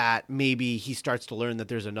heroes that maybe he starts to learn that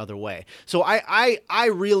there's another way. So I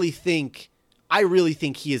really think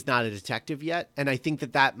he is not a detective yet, and I think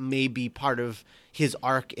that may be part of his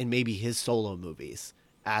arc and maybe his solo movies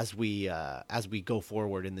as we go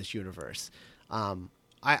forward in this universe.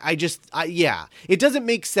 It doesn't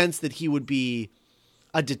make sense that he would be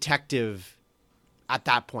a detective at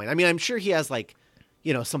that point. I mean, I'm sure he has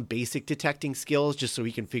some basic detecting skills just so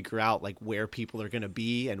he can figure out where people are going to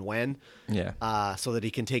be and when, so that he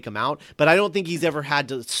can take them out. But I don't think he's ever had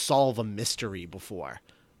to solve a mystery before.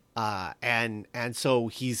 And so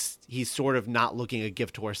he's sort of not looking a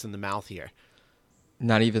gift horse in the mouth here.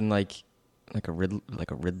 Not even like a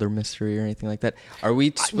Riddler mystery or anything like that. Are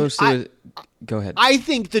we supposed to go ahead? I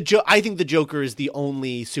think the Joker is the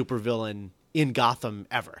only supervillain in Gotham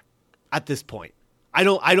ever at this point. I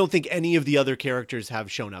don't think any of the other characters have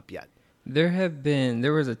shown up yet.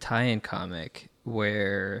 There was a tie-in comic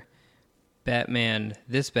where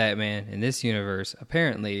this Batman in this universe,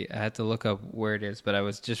 apparently, I had to look up where it is, but I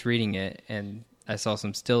was just reading it and I saw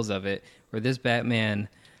some stills of it where this Batman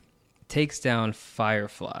takes down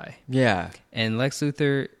Firefly. Yeah. And Lex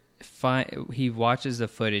Luthor, he watches the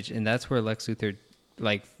footage, and that's where Lex Luthor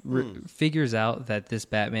figures out that this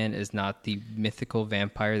Batman is not the mythical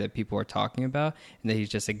vampire that people are talking about, and that he's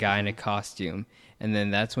just a guy in a costume. And then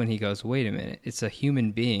that's when he goes, wait a minute, it's a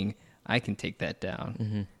human being. I can take that down.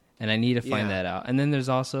 Mm-hmm. And I need to find that out. And then there's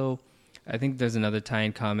also, I think there's another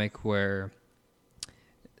tie-in comic where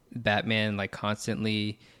Batman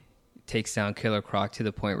constantly takes down Killer Croc to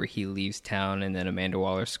the point where he leaves town, and then Amanda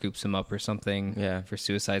Waller scoops him up or something for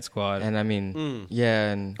Suicide Squad. And I mean,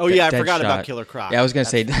 and I forgot about Killer Croc. Yeah, I was going to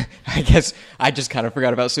say, I guess I just kind of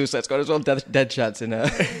forgot about Suicide Squad as well. Deadshot's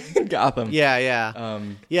in Gotham. Yeah.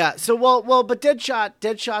 So, but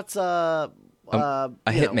Deadshot's a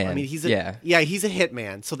hitman. I mean, he's a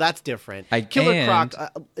hitman, so that's different. Killer Croc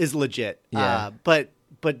is legit.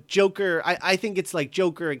 But Joker, I think it's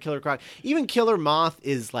Joker and Killer Croc. Even Killer Moth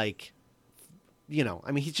is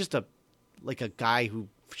he's just a guy who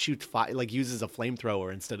shoots uses a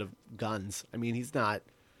flamethrower instead of guns. I mean, he's not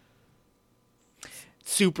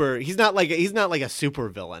super. He's not like a super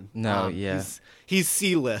villain. No, he's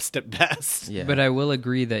C-list at best. Yeah. But I will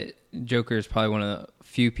agree that Joker is probably one of the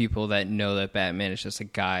few people that know that Batman is just a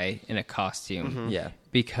guy in a costume. Mm-hmm. Yeah,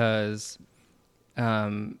 because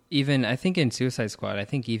even I think in Suicide Squad, I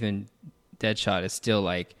think even Deadshot is still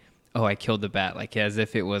oh, I killed the bat, as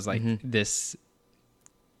if it was this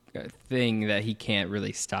thing that he can't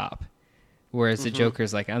really stop. Whereas the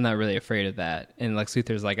Joker's I'm not really afraid of that, and Lex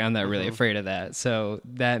Luthor's I'm not really afraid of that. So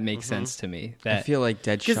that makes sense to me. That I feel like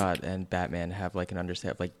Deadshot and Batman have an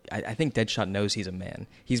understanding. I think Deadshot knows he's a man.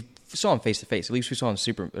 He saw him face to face. At least we saw him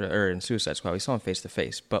in Suicide Squad. We saw him face to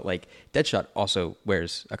face. But Deadshot also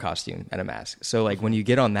wears a costume and a mask. So when you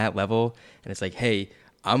get on that level, and it's hey,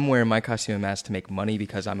 I'm wearing my costume and mask to make money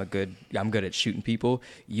because I'm good at shooting people.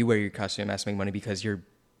 You wear your costume and mask to make money because you're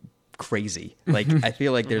crazy. I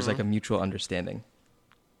feel there's a mutual understanding.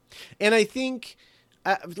 And I think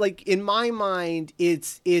in my mind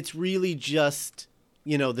it's really just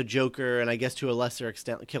the Joker, and I guess to a lesser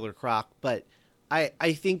extent Killer Croc, but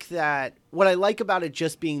I think that what I like about it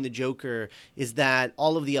just being the Joker is that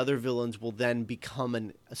all of the other villains will then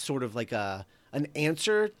become a sort of an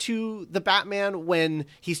answer to the Batman when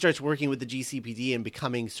he starts working with the GCPD and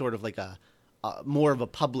becoming sort of more of a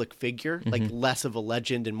public figure, less of a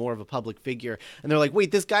legend and more of a public figure. And they're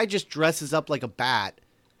wait, this guy just dresses up like a bat,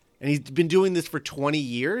 and he's been doing this for 20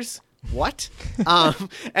 years. What? And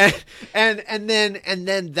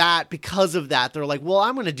then that, because of that, they're well,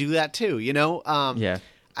 I'm going to do that too.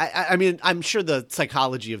 I mean, I'm sure the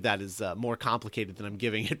psychology of that is more complicated than I'm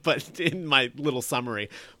giving it, but in my little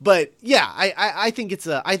summary. But yeah, I think it's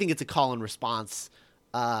a call and response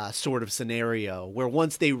sort of scenario where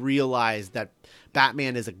once they realize that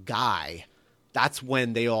Batman is a guy, that's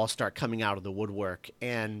when they all start coming out of the woodwork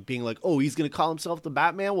and being oh, he's going to call himself the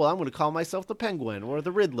Batman? Well, I'm going to call myself the Penguin or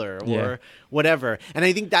the Riddler or whatever. And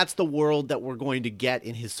I think that's the world that we're going to get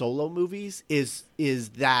in his solo movies is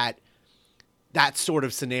that sort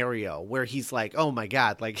of scenario where he's oh my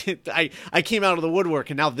God, I came out of the woodwork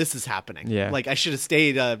and now this is happening. Yeah. I should have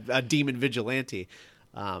stayed a demon vigilante.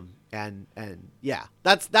 And yeah,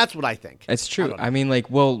 that's what I think. It's true. I mean,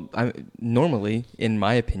 normally, in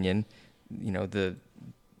my opinion, the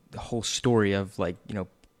whole story of the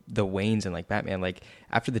Waynes and Batman,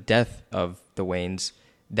 after the death of the Waynes,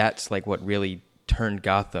 that's like what really turned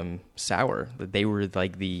Gotham sour. That they were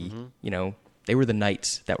like the, they were the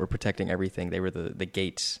knights that were protecting everything. They were the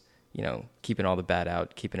gates, keeping all the bad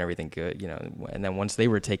out, keeping everything good, and then once they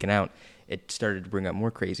were taken out, it started to bring up more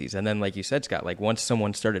crazies. And then, like you said, Scott, like once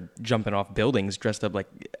someone started jumping off buildings dressed up like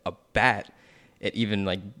a bat, it even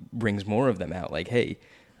like brings more of them out. Like, hey,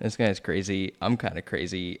 this guy's crazy. I'm kind of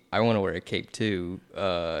crazy. I want to wear a cape too.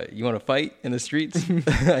 You want to fight in the streets?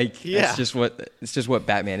 Like, yeah. It's just what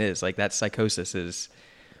Batman is. Like, that psychosis is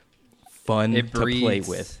fun to play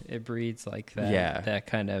with. It breeds like that. Yeah. That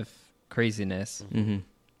kind of craziness. Mm-hmm.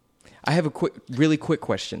 I have a really quick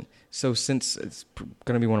question. So since it's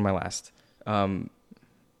going to be one of my last,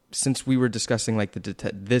 since we were discussing like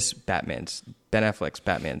this Batman's, Ben Affleck's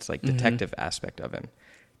Batman's like detective aspect of him,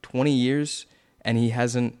 20 years and he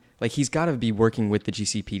hasn't, like, he's got to be working with the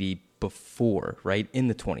GCPD before, right? In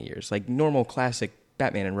the 20 years, like normal classic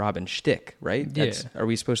Batman and Robin shtick, right? Yeah. Are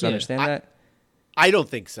we supposed to understand that? I don't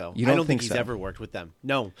think so. You don't I don't think think he's so? ever worked with them.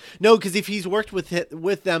 No, because if he's worked with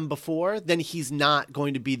them before, then he's not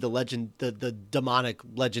going to be the demonic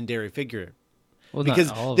legendary figure. Well, Because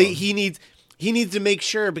not all of them. he needs to make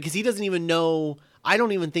sure, because he doesn't even know. I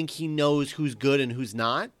don't even think he knows who's good and who's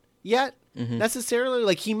not yet necessarily.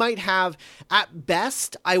 Like, he might have, at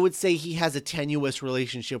best, I would say he has a tenuous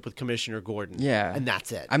relationship with Commissioner Gordon. Yeah. And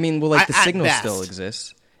that's it. I mean, well, like the At signal best. still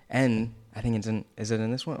exists, and I think it's in. Is it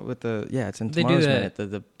in this one with the? Yeah, it's in They do tomorrow's that.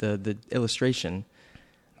 minute. The illustration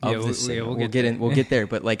Yeah, of the signal. we'll get there. We'll get there.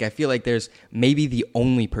 But like, I feel like there's maybe the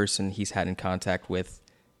only person he's had in contact with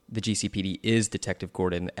the GCPD is Detective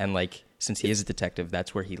Gordon, and like, since he is a detective,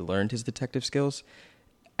 that's where he learned his detective skills.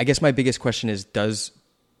 I guess my biggest question is, does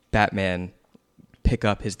Batman pick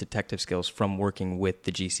up his detective skills from working with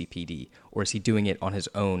the GCPD, or is he doing it on his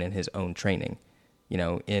own in his own training,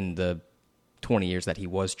 in the 20 years that he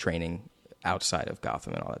was training outside of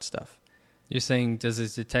Gotham and all that stuff? You're saying, does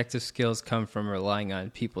his detective skills come from relying on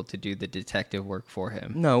people to do the detective work for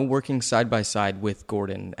him? No, working side by side with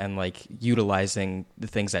Gordon and like utilizing the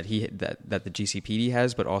things that that the GCPD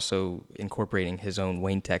has, but also incorporating his own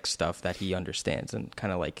Wayne Tech stuff that he understands and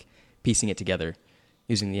kind of like piecing it together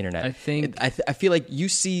using the internet. I think I feel like you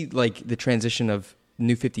see like the transition of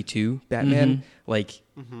New 52 Batman, like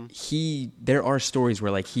there are stories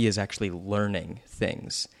where like he is actually learning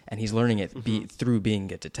things, and he's learning it through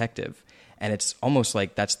being a detective. And it's almost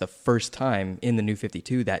like that's the first time in the New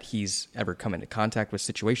 52 that he's ever come into contact with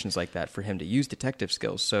situations like that for him to use detective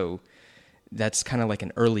skills. So that's kind of like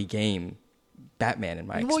an early game Batman in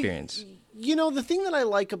my experience. The thing that I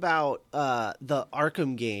like about the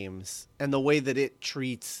Arkham games and the way that it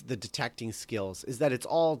treats the detecting skills is that it's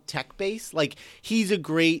all tech-based. Like, he's a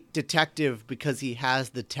great detective because he has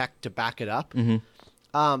the tech to back it up. And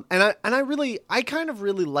I kind of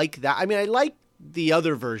really like that. I mean, I like the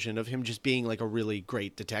other version of him just being like a really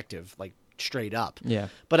great detective, like straight up. Yeah.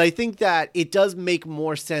 But I think that it does make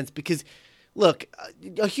more sense because, look,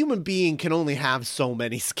 a human being can only have so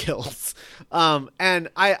many skills. And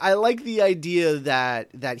I like the idea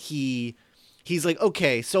that he's like,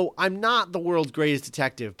 okay, so I'm not the world's greatest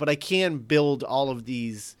detective, but I can build all of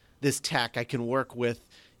this tech. I can work with,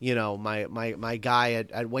 my guy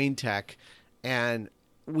at Wayne Tech, and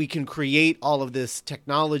we can create all of this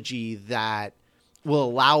technology that will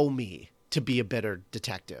allow me to be a better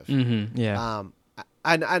detective. Yeah.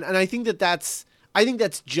 And I think that's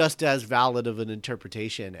just as valid of an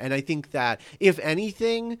interpretation. And I think that, if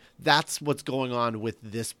anything, that's what's going on with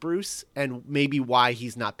this Bruce, and maybe why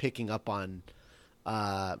he's not picking up on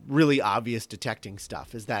really obvious detecting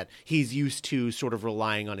stuff, is that he's used to sort of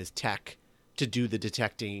relying on his tech to do the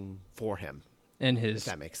detecting for him. And If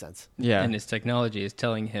that makes sense. Yeah. and his technology is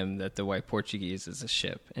telling him that the White Portuguese is a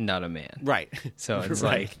ship and not a man. Right. So it's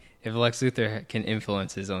Right. like, if Lex Luthor can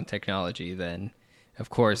influence his own technology, then of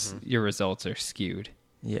course your results are skewed.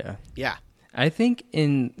 Yeah. Yeah. I think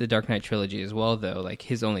in the Dark Knight trilogy as well, though, like,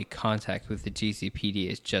 his only contact with the GCPD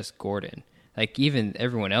is just Gordon. Like, even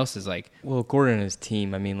everyone else is like, Well, Gordon and his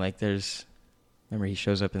team, I mean, like, remember he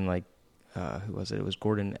shows up in like, who was it? It was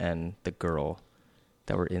Gordon and the girl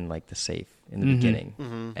that were in like the safe in the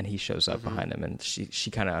beginning, and he shows up behind him, and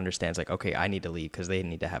she kind of understands, like, okay, I need to leave because they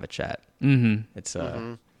need to have a chat. It's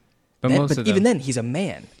but but even then he's a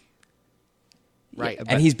man, Right.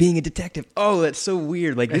 and he's being a detective. Oh, that's so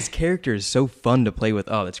weird. Like, this character is so fun to play with.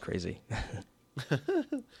 Oh, that's crazy.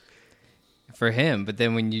 for him, but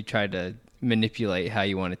then when you try to manipulate how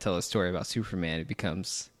you want to tell a story about Superman, it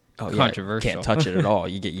becomes Oh, yeah, controversial. can't touch it at all.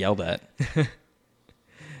 You get yelled at.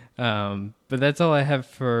 But that's all I have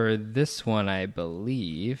for this one, I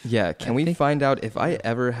believe. Yeah, can we find out if I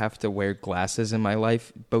ever have to wear glasses in my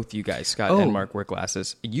life? Both you guys, Scott and Mark, wear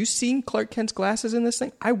glasses. You seen Clark Kent's glasses in this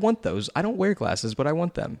thing? I want those. I don't wear glasses, but I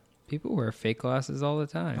want them. People wear fake glasses all the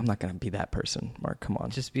time. I'm not going to be that person, Mark. Come on.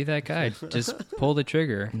 Just be that guy. Just pull the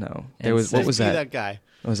trigger. No. And What was that? That guy.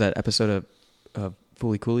 What was that episode of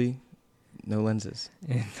Fooly Cooley? No lenses.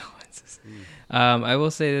 No lenses. I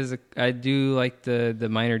will say I do like the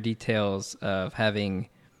minor details of having,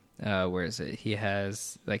 where is it? He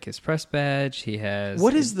has like his press badge. He has.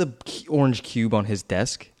 What is the orange cube on his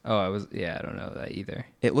desk? I don't know that either.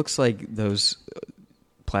 It looks like those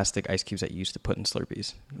plastic ice cubes that you used to put in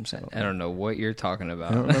Slurpees. I don't know what you're talking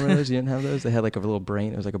about. I don't remember those. You didn't have those? They had like a little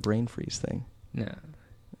brain. It was like a brain freeze thing. No.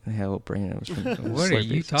 They had a little brain. And it was from What Slurpees. are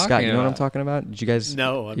you talking Scott, you know about? what I'm talking about? Did you guys?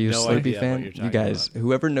 No, Are you a no Slurpee idea fan? what you're talking You guys, about.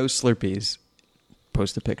 whoever knows Slurpees,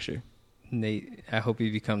 post a picture. Nate, I hope you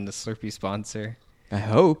become the Slurpee sponsor. I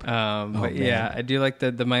hope. But yeah, I do like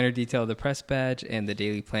the minor detail of the press badge and the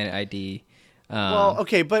Daily Planet ID. Well,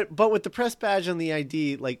 okay, but with the press badge on the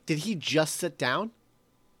ID, like, did he just sit down?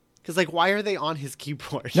 Because, like, why are they on his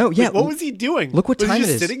keyboard? No, yeah. Like, what was he doing? Look what was time he it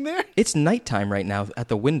just is. sitting there? It's nighttime right now at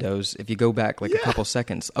the windows. If you go back like a couple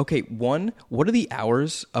seconds. Okay, what are the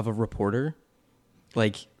hours of a reporter?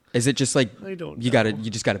 Like, is it just like I don't you know.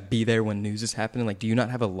 you just gotta be there when news is happening? Like, do you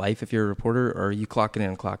not have a life if you're a reporter, or are you clocking in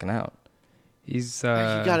and clocking out? He's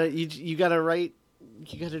you gotta write.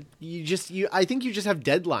 I think you just have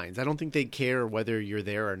deadlines. I don't think they care whether you're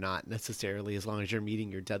there or not necessarily, as long as you're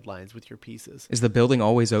meeting your deadlines with your pieces. Is the building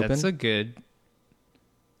always open? That's a good.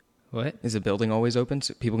 What? Is the building always open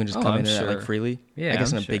so people can just come I'm in and out, like sure. freely? Yeah, I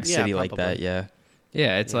guess I'm in a big sure. city Yeah, like that, probably. yeah.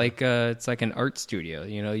 Yeah, it's like an art studio.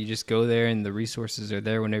 You know, you just go there and the resources are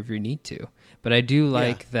there whenever you need to. But I do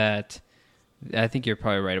like that. I think you're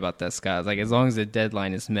probably right about that, Scott. Like, as long as the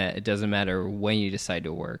deadline is met, it doesn't matter when you decide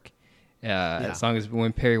to work. As long as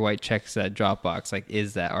when Perry White checks that Dropbox, like,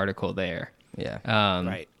 is that article there? Yeah.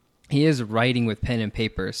 Right. He is writing with pen and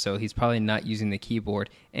paper, so he's probably not using the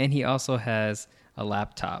keyboard. And he also has a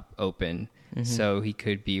laptop open, so he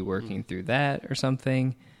could be working through that or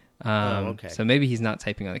something. Okay. So maybe he's not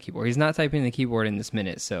typing on the keyboard. He's not typing the keyboard in this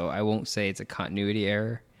minute, so I won't say it's a continuity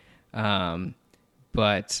error.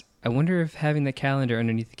 But I wonder if having the calendar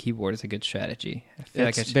underneath the keyboard is a good strategy. I feel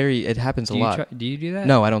like it happens a lot. Do you do that?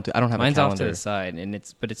 No, I don't. I don't have Mine's a off calendar. to the side, and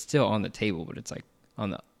it's still on the table, but it's like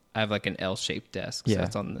on the. I have like an L-shaped desk, so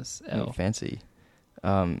it's on this L. Oh, fancy.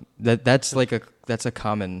 That's a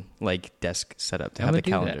common like desk setup to I'm have gonna a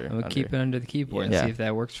do calendar. that. I'm gonna keep it under the keyboard and Yeah. see if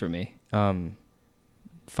that works for me.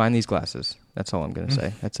 Find these glasses. That's all I'm gonna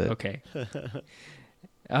say. That's it. Okay.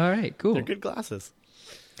 All right. Cool. They're good glasses.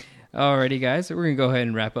 Alrighty, guys. So we're going to go ahead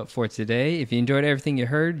and wrap up for today. If you enjoyed everything you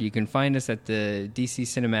heard, you can find us at the DC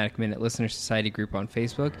Cinematic Minute Listener Society group on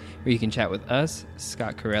Facebook, where you can chat with us,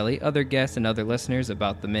 Scott Corelli, other guests, and other listeners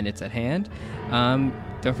about the minutes at hand.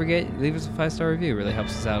 Don't forget, leave us a 5-star review. It really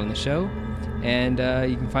helps us out on the show. And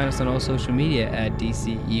you can find us on all social media at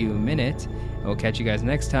DCU Minute. We'll catch you guys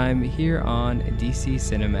next time here on DC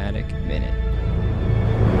Cinematic Minute.